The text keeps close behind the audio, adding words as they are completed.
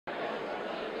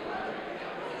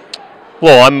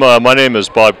Well, my name is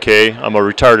Bob Kay. I'm a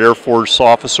retired Air Force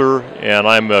officer, and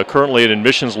I'm currently an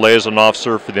admissions liaison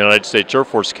officer for the United States Air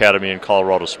Force Academy in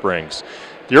Colorado Springs.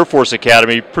 The Air Force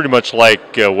Academy, pretty much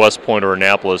like West Point or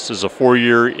Annapolis, is a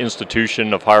four-year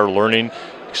institution of higher learning,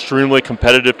 extremely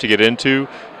competitive to get into.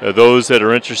 Those that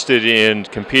are interested in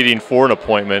competing for an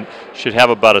appointment should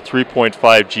have about a 3.5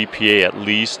 GPA at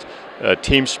least.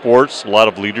 Team sports, a lot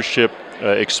of leadership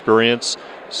experience.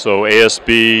 So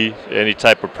ASB, any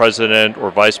type of president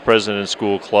or vice president in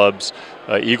school clubs.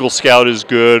 Eagle Scout is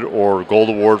good, or Gold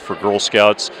Award for Girl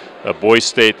Scouts, Boy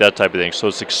State, that type of thing. So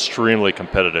it's extremely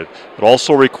competitive. It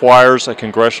also requires a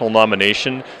congressional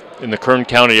nomination. In the Kern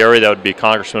County area, that would be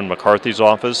Congressman McCarthy's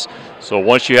office. So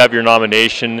once you have your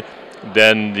nomination,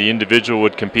 then the individual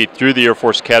would compete through the Air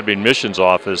Force Academy Admissions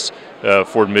Office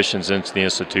for admissions into the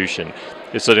institution.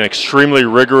 It's an extremely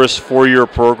rigorous four-year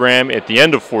program. At the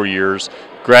end of 4 years,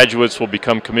 graduates will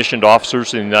become commissioned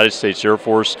officers in the United States Air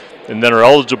Force and then are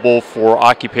eligible for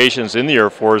occupations in the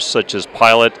Air Force such as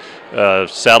pilot,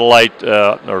 satellite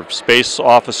or space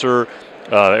officer,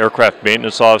 aircraft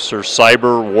maintenance officer,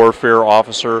 cyber warfare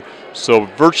officer. So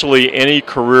virtually any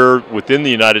career within the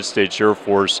United States Air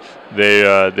Force they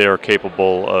are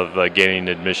capable of gaining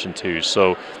admission to.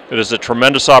 So it is a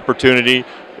tremendous opportunity.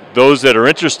 Those that are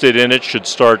interested in it should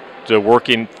start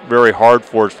working very hard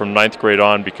for it from 9th grade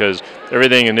on, because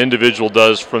everything an individual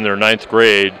does from their 9th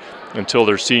grade until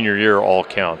their senior year all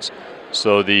counts.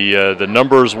 So the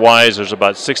numbers wise, there's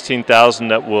about 16,000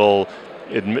 that will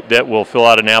fill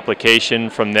out an application.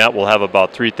 From that, we'll have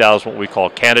about 3,000 what we call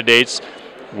candidates,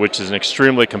 which is an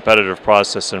extremely competitive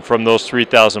process. And from those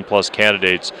 3,000 plus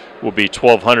candidates will be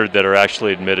 1,200 that are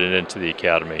actually admitted into the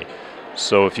academy.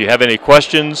 So if you have any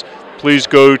questions, please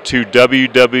go to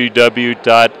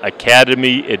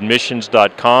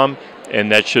www.academyadmissions.com,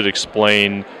 and that should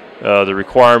explain the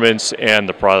requirements and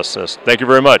the process. Thank you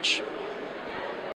very much.